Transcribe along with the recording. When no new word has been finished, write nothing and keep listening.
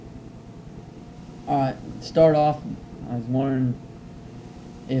All right, start off. I was wondering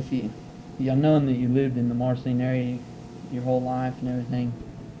if you knowing that you lived in the Marceline area your whole life and everything,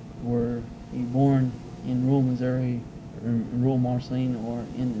 were you born in rural Missouri, or in rural Marceline, or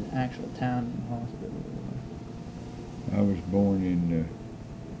in the actual town and hospital? I was born in,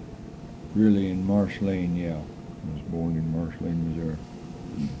 really in Marceline, yeah. I was born in Marceline, Missouri.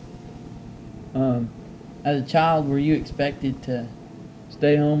 Um, as a child, were you expected to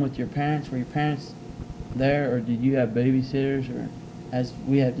stay home with your parents? Were your parents there, or did you have babysitters, or as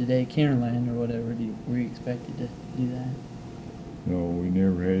we have today, kinderland or whatever? Were you expected to do that? No, we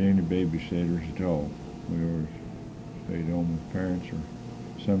never had any babysitters at all. We always stayed home with parents or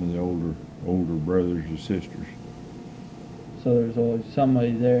some of the older brothers or sisters. So there was always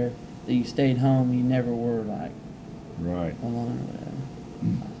somebody there that you stayed home. You never were like Right. alone or whatever.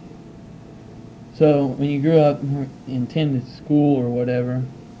 So when you grew up and attended school or whatever,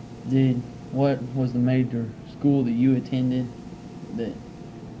 what was the major school that you attended, that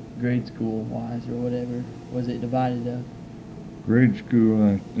grade school wise or whatever? Was it divided up? Grade school,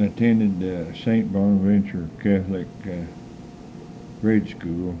 I attended St. Bonaventure Catholic grade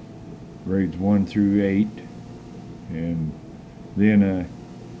school, grades 1 through 8, and then I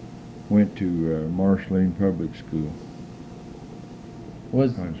went to Marceline Public School,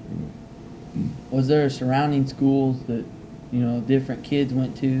 Was high school. was there surrounding schools that different kids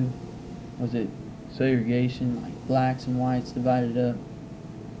went to? Was it segregation, like blacks and whites divided up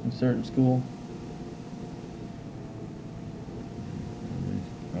in certain school?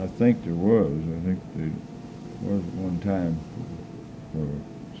 I think there was. I think there was at one time for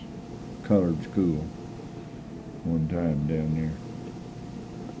a colored school, one time down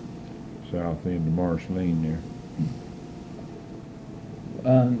there, south end of Marceline there.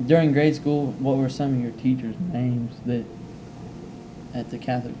 During grade school, what were some of your teachers' names that at the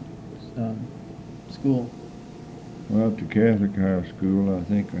Catholic um, school? Well, at the Catholic high school, I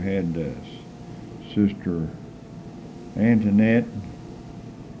think I had Sister Antoinette,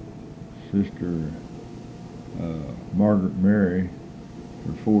 Sister Margaret Mary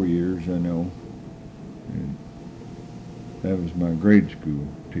for 4 years, I know. And that was my grade school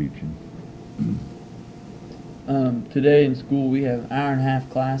teaching. Today in school, we have hour and a half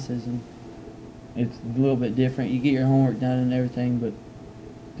classes, and it's a little bit different. You get your homework done and everything, but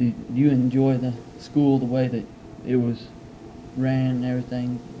do you enjoy the school the way that it was ran and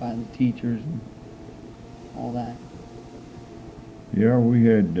everything by the teachers and all that? Yeah, we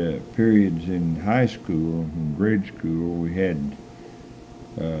had periods in high school and grade school. We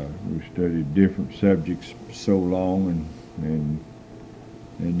studied different subjects so long, and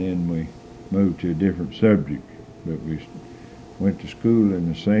then we moved to a different subject. But we went to school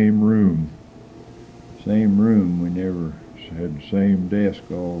in the same room. Same room. We never had the same desk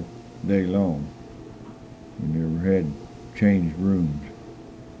all day long. We never had changed rooms.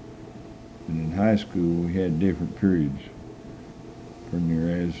 And in high school, we had different periods, pretty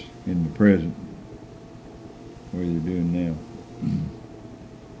near as in the present way they're doing now.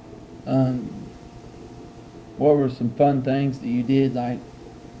 What were some fun things that you did, like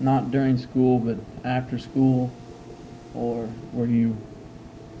not during school but after school, or were you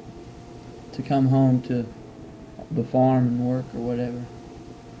to come home to the farm and work or whatever?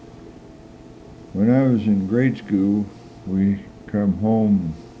 When I was in grade school, we come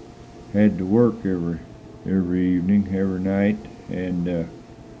home and had to work every evening, every night, and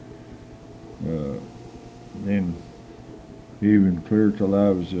then even clear till I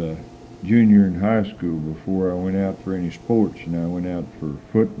was a junior in high school before I went out for any sports, and I went out for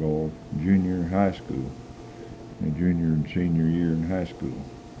football junior in high school, my junior and senior year in high school.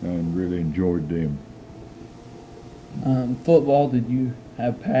 I really enjoyed them. Football, did you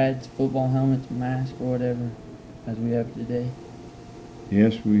have pads, football helmets, masks, or whatever, as we have today?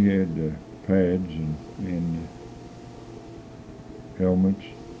 Yes, we had pads and helmets,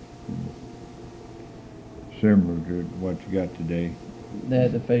 similar to what you got today. They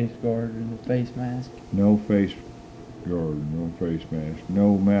had the face guard or the face mask. No face guard, no face mask,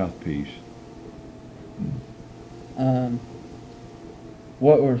 no mouthpiece.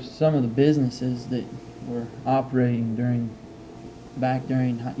 What were some of the businesses that were operating during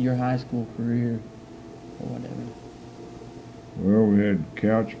your high school career or whatever? Well, we had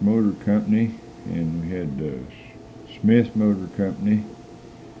Couch Motor Company, and we had Smith Motor Company,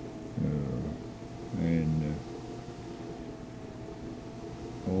 and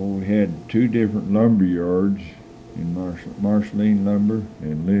we had two different lumber yards in Marceline Lumber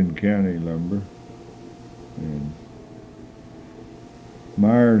and Lynn County Lumber, and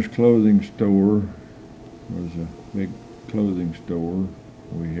Myers Clothing Store was a big clothing store.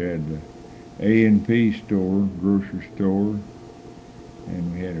 We had A&P store, grocery store,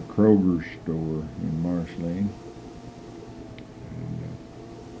 and we had a Kroger store in Marceline. And,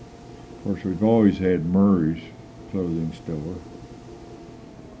 of course, we've always had Murray's clothing store.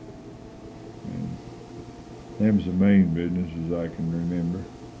 And them was the main businesses I can remember.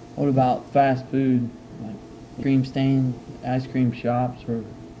 What about fast food, like cream stand, ice cream shops, or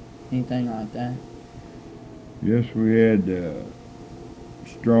anything like that? Yes, we had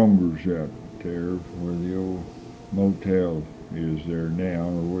Stronger's out there where the old motel is there now,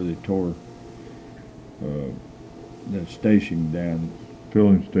 or where they tore that station down,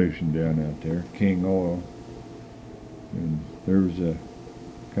 filling station down out there, King Oil. And there was a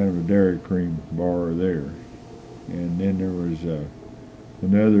kind of a Dairy Cream bar there. And then there was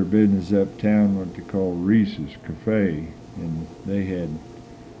another business uptown, what they call Reese's Cafe, and they had,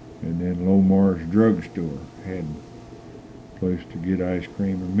 and then Lomar's Drugstore had a place to get ice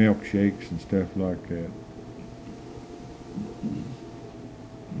cream and milkshakes and stuff like that.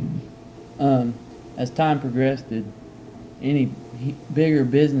 As time progressed, did any bigger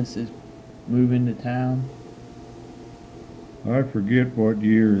businesses move into town? I forget what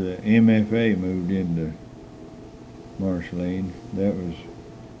year the MFA moved into Marceline. That was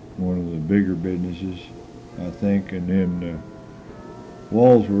one of the bigger businesses, I think, and then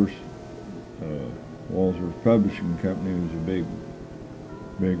Walsworth Publishing Company was a big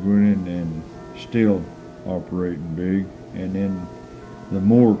one, and still operating big. And then the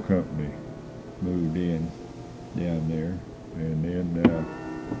Moore Company moved in down there, and then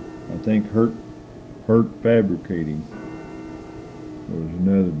I think Hurt Fabricating was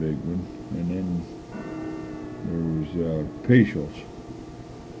another big one, and then there was Peschel's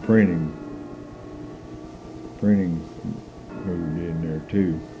Printing moved in there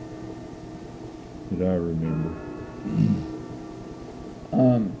too, that I remember.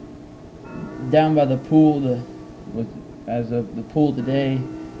 Down by the pool, as of the pool today,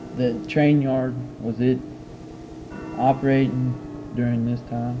 the train yard, was it operating during this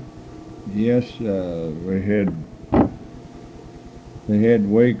time? Yes, they had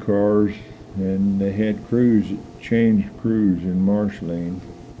way cars, and they had crews that changed crews in Marceline,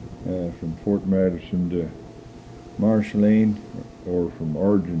 from Fort Madison to Marceline, or from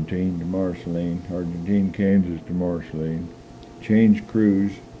Argentine to Marceline, Argentine, Kansas to Marceline. Changed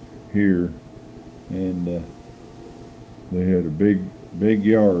crews here, and they had a big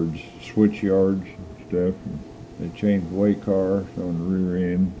yards, switch yards and stuff. And they changed way cars on the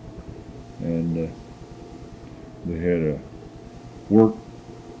rear end, and they had a work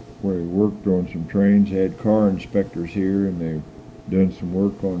where they worked on some trains. They had car inspectors here, and they done some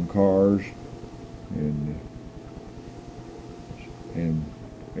work on cars and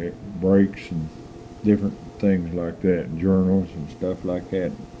brakes and different things like that, journals and stuff like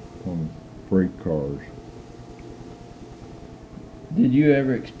that on freight cars. Did you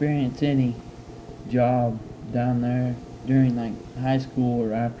ever experience any job down there during like high school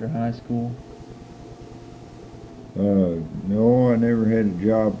or after high school? No, I never had a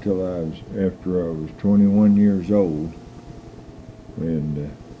job till after I was 21 years old,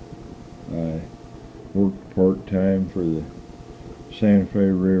 and I worked part-time for the Santa Fe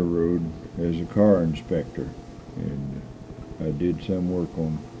Railroad as a car inspector, and I did some work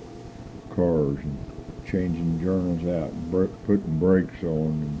on cars and changing journals out and putting brakes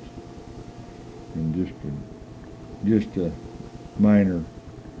on, and just a minor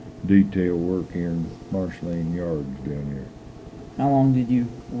detail work here in Marceline Yards down here. How long did you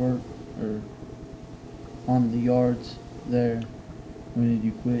work on the yards there? When did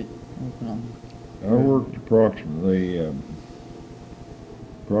you quit working on them? I worked approximately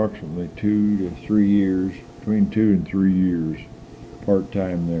 2 to 3 years, between 2 and 3 years,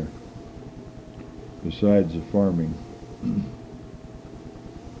 part-time there, besides the farming.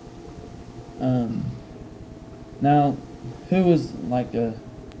 Now, who was like the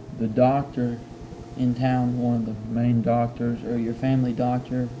doctor in town, one of the main doctors, or your family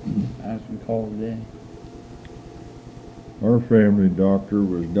doctor, as we call it today? Our family doctor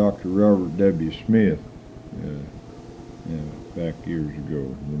was Dr. Robert W. Smith, back years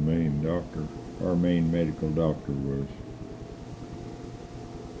ago. The main doctor, our main medical doctor was.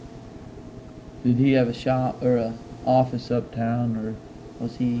 Did he have a shop or a office uptown, or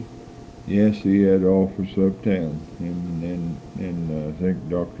was he? Yes, he had office uptown, and I think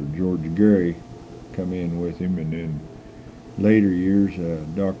Dr. George Gary come in with him, and then later years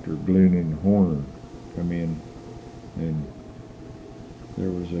Dr. Glennon Horner come in, and there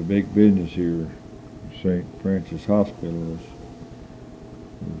was a big business here. St. Francis Hospital was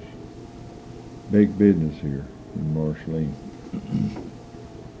big business here in Marceline.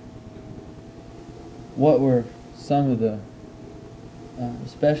 what were some of the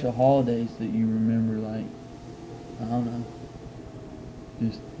special holidays that you remember? Like, I don't know,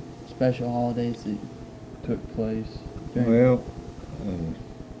 just special holidays that took place during. Well, uh,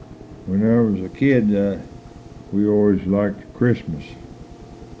 when I was a kid, we always liked Christmas.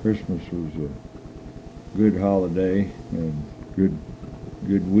 Christmas was a good holiday and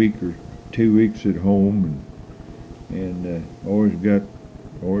good week or 2 weeks at home, and always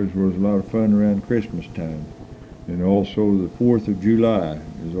was a lot of fun around Christmas time. And also the 4th of July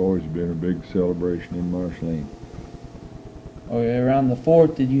has always been a big celebration in Marceline. Okay, around the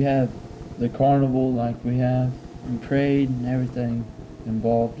 4th, did you have the carnival like we have, and parade and everything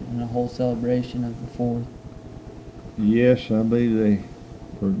involved in the whole celebration of the 4th? Yes, I believe they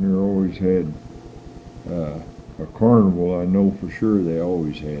certainly always had a carnival. I know for sure they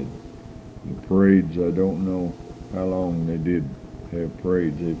always had. The parades, I don't know how long they did have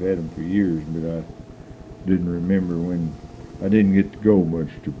parades. They've had them for years, but I didn't remember when. I didn't get to go much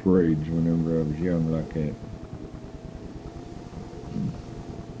to parades whenever I was young like that.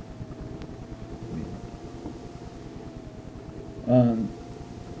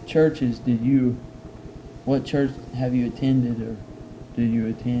 Churches, what church have you attended, or did you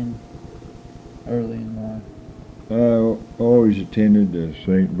attend early in life? I always attended the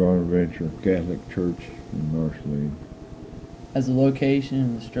St. Bonaventure Catholic Church in Marceline. Has the location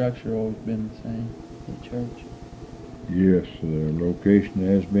and the structure always been the same for the church? Yes, the location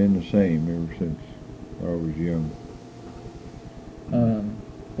has been the same ever since I was young.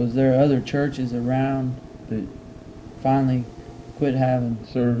 Was there other churches around that finally quit having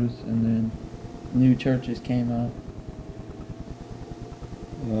service and then new churches came up?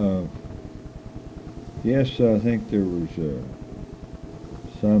 Yes, I think there was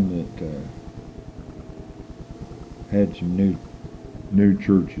some that had some new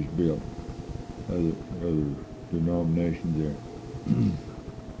churches built, other denominations there.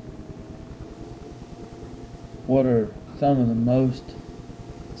 What are some of the most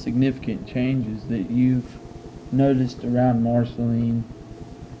significant changes that you've noticed around Marceline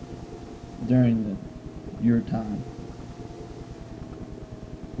during your time?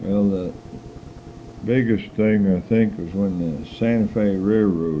 Well, the biggest thing I think was when the Santa Fe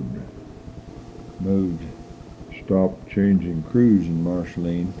Railroad stopped changing crews in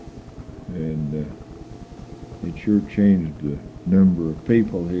Marceline, and it sure changed the number of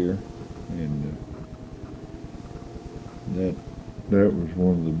people here, and that was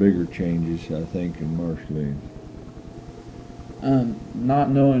one of the bigger changes I think in Marceline. Not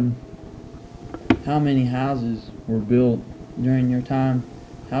knowing how many houses were built during your time,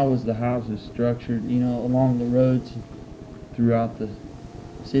 how was the houses structured, along the roads throughout the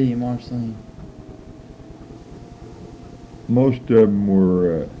city of Marceline? Most of them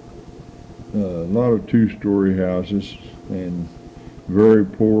were a lot of two-story houses and very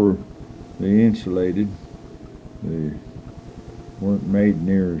poorly insulated. They weren't made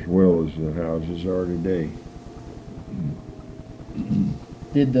near as well as the houses are today.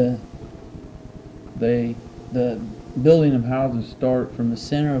 Did the building of houses start from the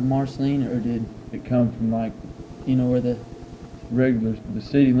center of Marceline, or did it come from where the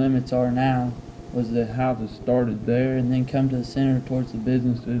city limits are now? Was the houses started there and then come to the center towards the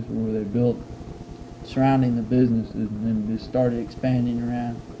businesses, or were they built surrounding the businesses and then just started expanding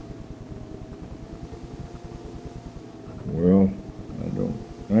around? Well,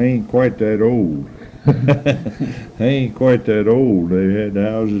 I ain't quite that old. I ain't quite that old. They had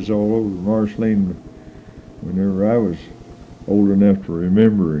houses all over Marceline whenever I was old enough to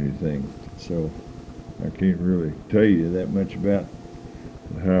remember anything. So I can't really tell you that much about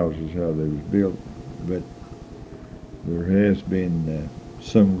the houses, how they was built. But there has been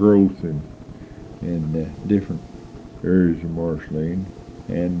some growth in different areas of Marceline.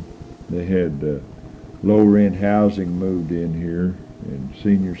 And they had low-rent housing moved in here, and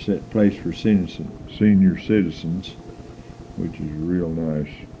place for senior citizens, which is a real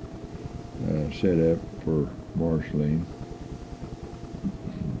nice setup for Marceline.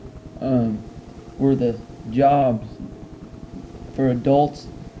 Were the jobs for adults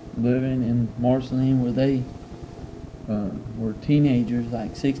living in Marceline, were teenagers,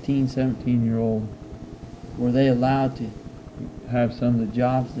 like 16, 17-year-old, were they allowed to have some of the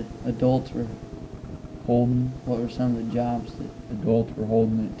jobs that adults were holding? What were some of the jobs that adults were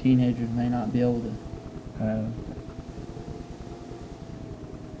holding that teenagers may not be able to have?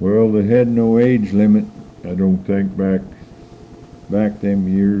 Well, they had no age limit. I don't think back them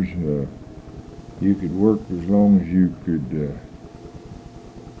years. You could work as long as you could,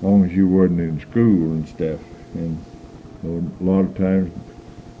 as long as you wasn't in school and stuff. And a lot of times,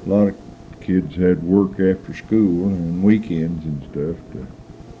 a lot of kids had work after school and weekends and stuff to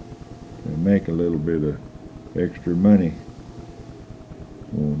make a little bit of extra money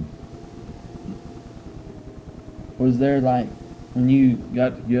on. Was there, like, when you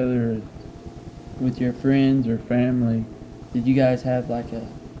got together with your friends or family, did you guys have like a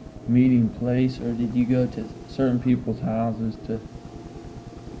meeting place, or did you go to certain people's houses to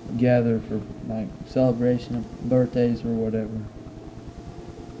gather for like celebration of birthdays or whatever?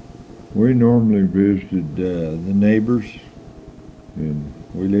 We normally visited the neighbors, and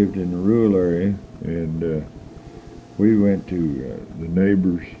we lived in a rural area, and we went to the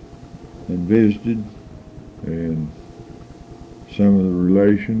neighbors and visited, and some of the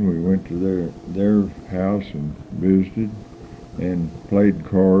relation, we went to their house and visited and played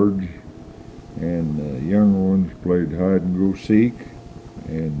cards, and the younger ones played hide and go seek,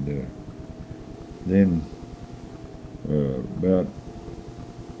 and then about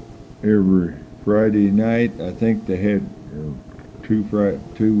every Friday night, I think they had 2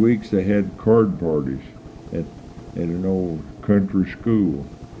 weeks they had card parties at an old country school,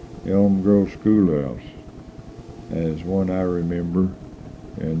 Elm Grove Schoolhouse, as one I remember,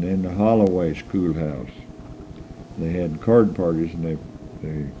 and then the Holloway Schoolhouse. They had card parties, and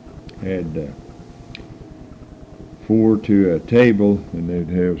they had 4 to a table, and they'd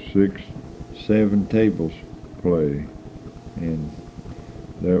have 6, 7 tables play, and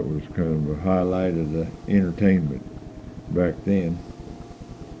that was kind of a highlight of the entertainment back then.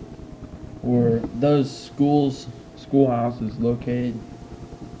 Were those schoolhouses located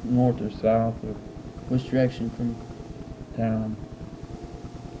north or south, or which direction from town?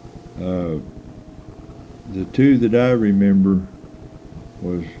 The 2 that I remember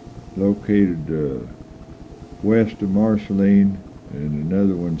was located west of Marceline, and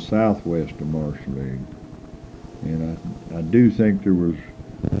another one southwest of Marceline. And I do think there was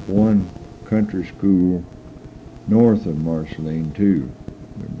one country school north of Marceline too,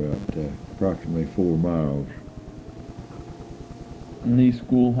 about approximately 4 miles. And these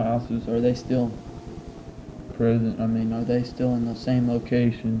schoolhouses, are they still present? I mean, are they still in the same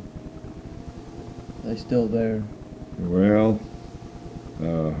location? Are they still there? Well,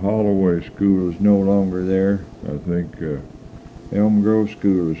 Holloway School is no longer there. I think Elm Grove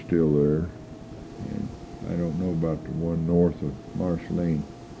School is still there. And I don't know about the one north of Marceline.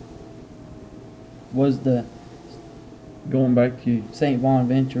 Was going back to St.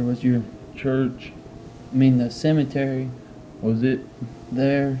 Bonaventure, was your church, I mean the cemetery, was it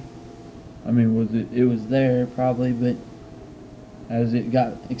there? I mean, it was there probably, but as it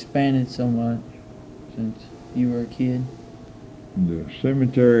got expanded so much since you were a kid? The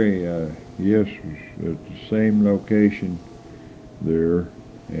cemetery, yes, was at the same location there,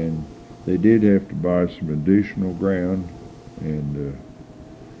 and they did have to buy some additional ground, and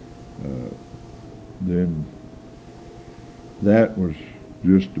then that was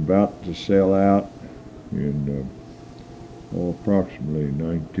just about to sell out in approximately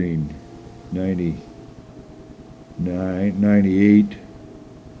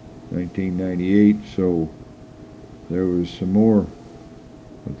 1998, so there was some more,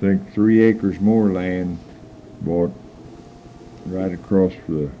 I think 3 acres more land bought right across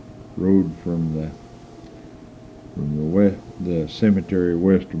the road from the cemetery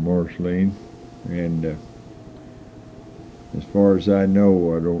west of Marceline, and as far as I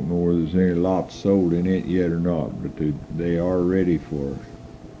know, I don't know whether there's any lots sold in it yet or not, but they are ready for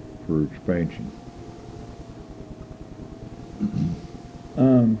expansion.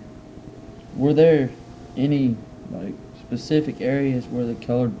 Were there any like specific areas where the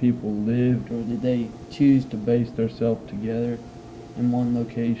colored people lived, or did they choose to base themselves together in one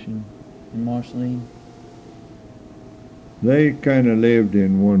location in Marceline? They kind of lived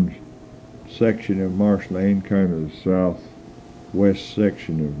in one section of Marceline, kind of the southwest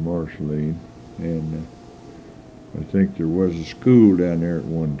section of Marceline, and I think there was a school down there at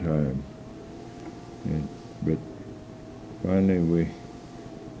one time. But finally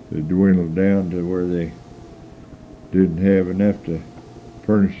they dwindled down to where they didn't have enough to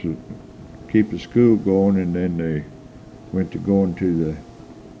keep the school going, and then they went to going to the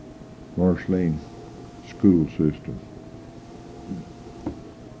Marceline school system.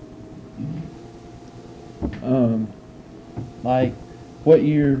 Like, what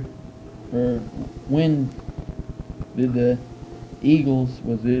year or when did the Eagles,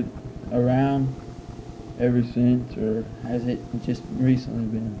 was it around ever since, or has it just recently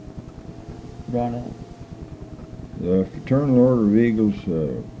been brought up? The Fraternal Order of Eagles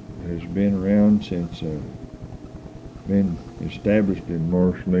has been around since been established in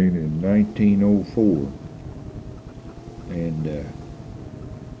Marceline in 1904, and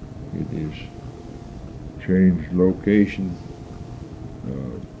It has changed location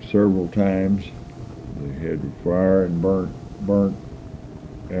several times. They had a fire and burnt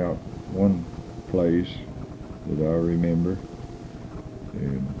out one place that I remember,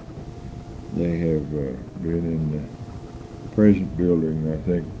 and they have been in the present building, I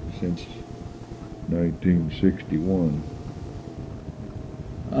think, since 1961.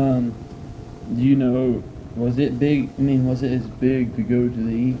 Do you know, was it big? I mean, was it as big to go to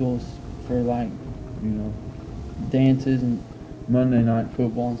the Eagles for, like, you know, dances and Monday night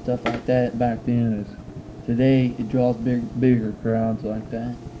football and stuff like that back then as today? It draws bigger crowds like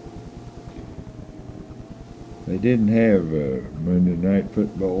that. They didn't have Monday night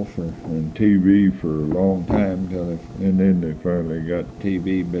football on TV for a long time, and then they finally got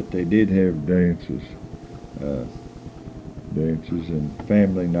TV. But they did have dances and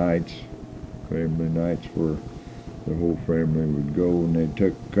family nights where the whole family would go, and they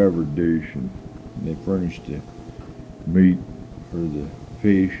took a covered dish and they furnished the meat for the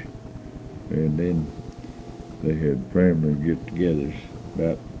fish, and then they had family get-togethers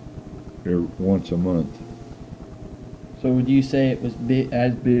about once a month. So would you say it was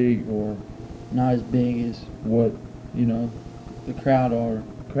as big or not as big as what, you know, the crowd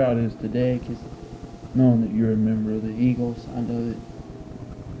is today? Because knowing that you're a member of the Eagles, I know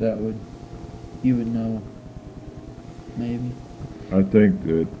that you would know, maybe. I think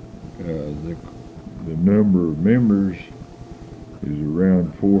that the number of members is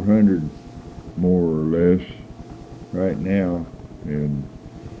around 400, more or less, right now, and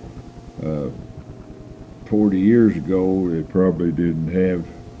 40 years ago they probably didn't have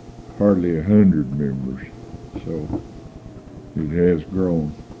hardly 100 members, so it has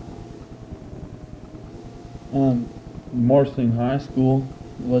grown. Marceline High School,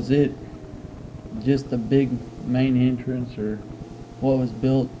 was it just a big main entrance, or what was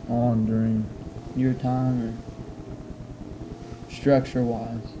built on during your time, or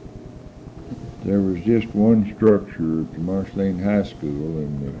structure-wise? There was just one structure at the Marceline High School,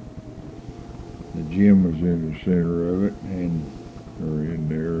 and the gym was in the center of it, in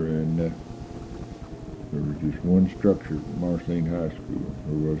there, and there was just one structure at Marceline High School.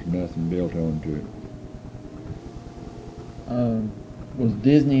 There was nothing built onto it. Was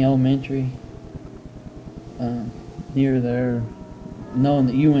Disney Elementary near there? Knowing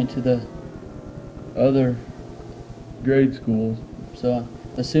that you went to the other grade schools, so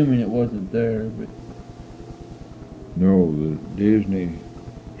assuming it wasn't there, but No, the Disney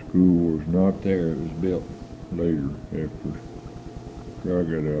school was not there. It was built later after I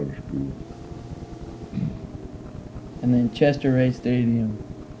got out of school. and then Chester Ray Stadium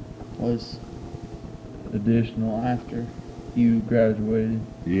was additional after you graduated.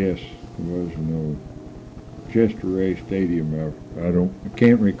 Yes, there was no Chester Ray Stadium. I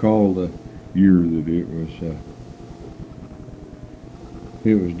can't recall the year that it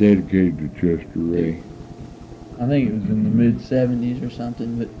was dedicated to Chester Ray. I think it was in the mid-'70s or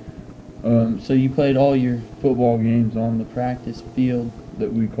something, but so you played all your football games on the practice field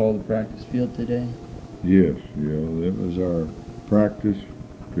that we call the practice field today? Yes, that was our practice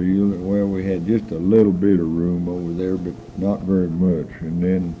field. Well, we had just a little bit of room over there, but not very much. And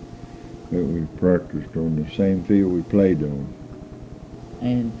then we practiced on the same field we played on.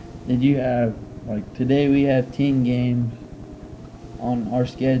 And did you have, like, today we have 10 games on our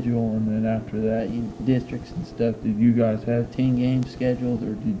schedule, and then after that, districts and stuff, did you guys have 10 games scheduled,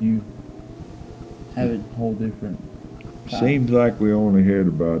 or did you have a whole different time? Seems like we only had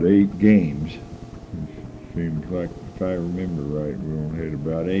about 8 games. Seems like, if I remember right, we only had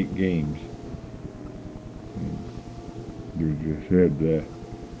about 8 games. We just had the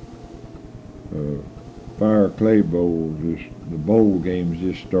Fire Clay Bowl. The bowl games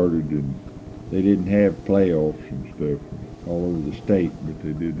just started, and they didn't have playoffs and stuff all over the state, but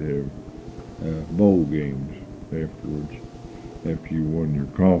they did have bowl games afterwards, after you won your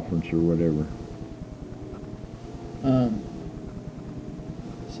conference or whatever.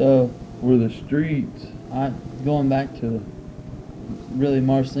 So were the streets, going back to really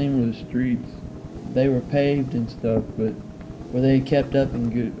Marceline, were the streets, they were paved and stuff, but were they kept up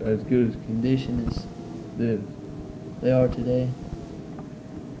in as good condition as they are today?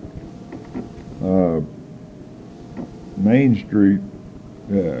 Main Street,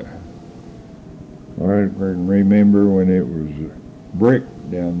 I can remember when it was brick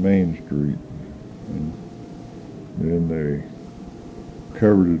down Main Street, and then they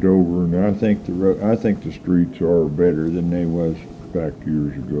covered it over, and I think the streets are better than they was back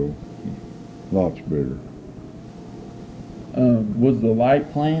years ago. Lots better. Was the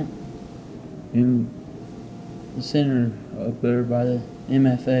light plant in the center up there by the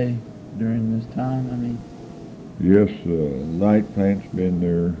MFA during this time? I mean, Yes, light plant's been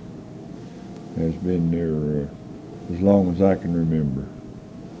there, has been there as long as I can remember.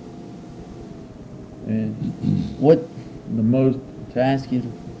 and what the most, to ask you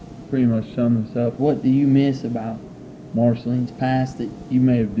to pretty much sum this up, what do you miss about Marceline's past that you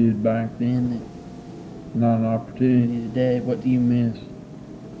may have did back then that not an opportunity today? What do you miss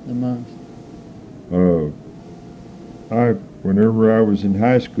the most? Whenever I was in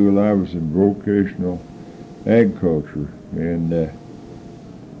high school, I was in vocational agriculture, and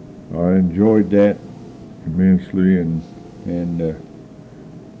I enjoyed that immensely, and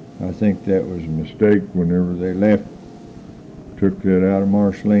I think that was a mistake whenever they left, took that out of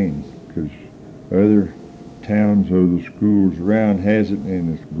Marceline, because other towns or the schools around has it,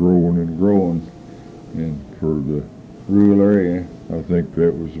 and it's growing and growing, and for the rural area, I think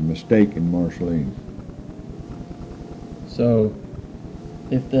that was a mistake in Marceline. So,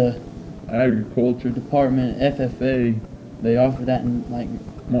 if the agriculture department, FFA, they offer that in like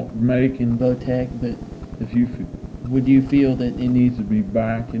Macon, Votech, but if you would you feel that it needs to be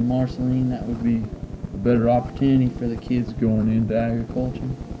back in Marceline? That would be a better opportunity for the kids going into agriculture.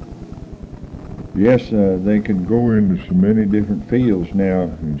 Yes, they can go into so many different fields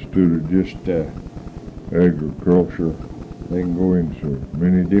now instead of just agriculture. They can go into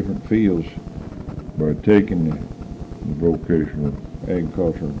many different fields by taking the vocational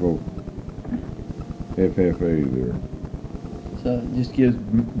agriculture vote FFA there. So it just gives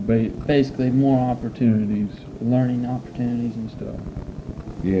basically more opportunities, learning opportunities and stuff.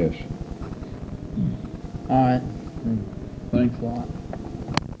 Yes. All right. Thanks a lot.